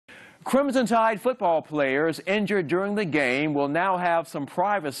Crimson Tide football players injured during the game will now have some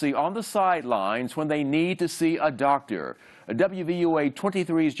privacy on the sidelines when they need to see a doctor. WVUA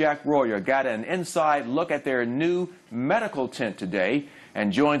 23's Jack Royer got an inside look at their new medical tent today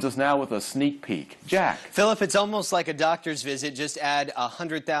and joins us now with a sneak peek. Jack. Philip, it's almost like a doctor's visit. Just add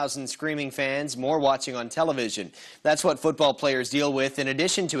 100,000 screaming fans, more watching on television. That's what football players deal with in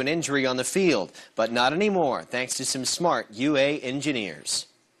addition to an injury on the field. But not anymore, thanks to some smart UA engineers.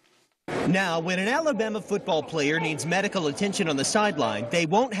 Now, when an Alabama football player needs medical attention on the sideline, they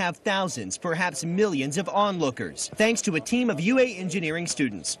won't have thousands, perhaps millions of onlookers. Thanks to a team of UA engineering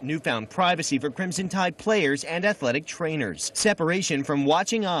students, newfound privacy for Crimson Tide players and athletic trainers, separation from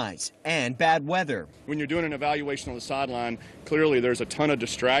watching eyes, and bad weather. When you're doing an evaluation on the sideline, clearly there's a ton of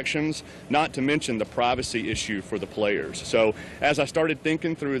distractions, not to mention the privacy issue for the players. So as I started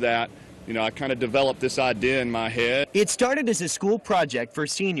thinking through that, I kind of developed this idea in my head. It started as a school project for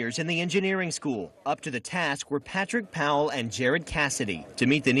seniors in the engineering school. Up to the task were Patrick Powell and Jared Cassidy. To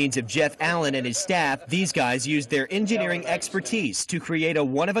meet the needs of Jeff Allen and his staff, these guys used their engineering expertise to create a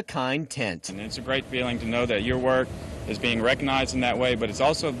one-of-a-kind tent. And it's a great feeling to know that your work is being recognized in that way, but it's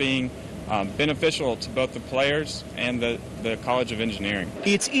also being beneficial to both the players and the College of Engineering.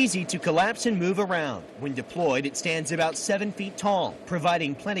 It's easy to collapse and move around. When deployed, it stands about 7 feet tall,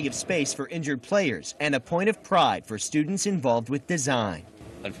 providing plenty of space for injured players and a point of pride for students involved with design.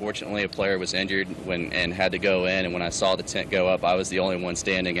 Unfortunately, a player was injured and had to go in, and when I saw the tent go up, I was the only one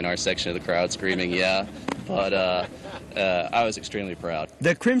standing in our section of the crowd screaming, yeah, but I was extremely proud.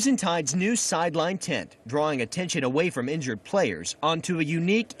 The Crimson Tide's new sideline tent, drawing attention away from injured players onto a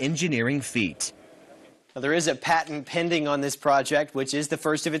unique engineering feat. Now, there is a patent pending on this project, which is the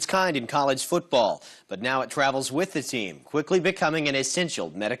first of its kind in college football. But now it travels with the team, quickly becoming an essential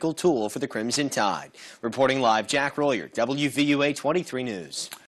medical tool for the Crimson Tide. Reporting live, Jack Royer, WVUA 23 News.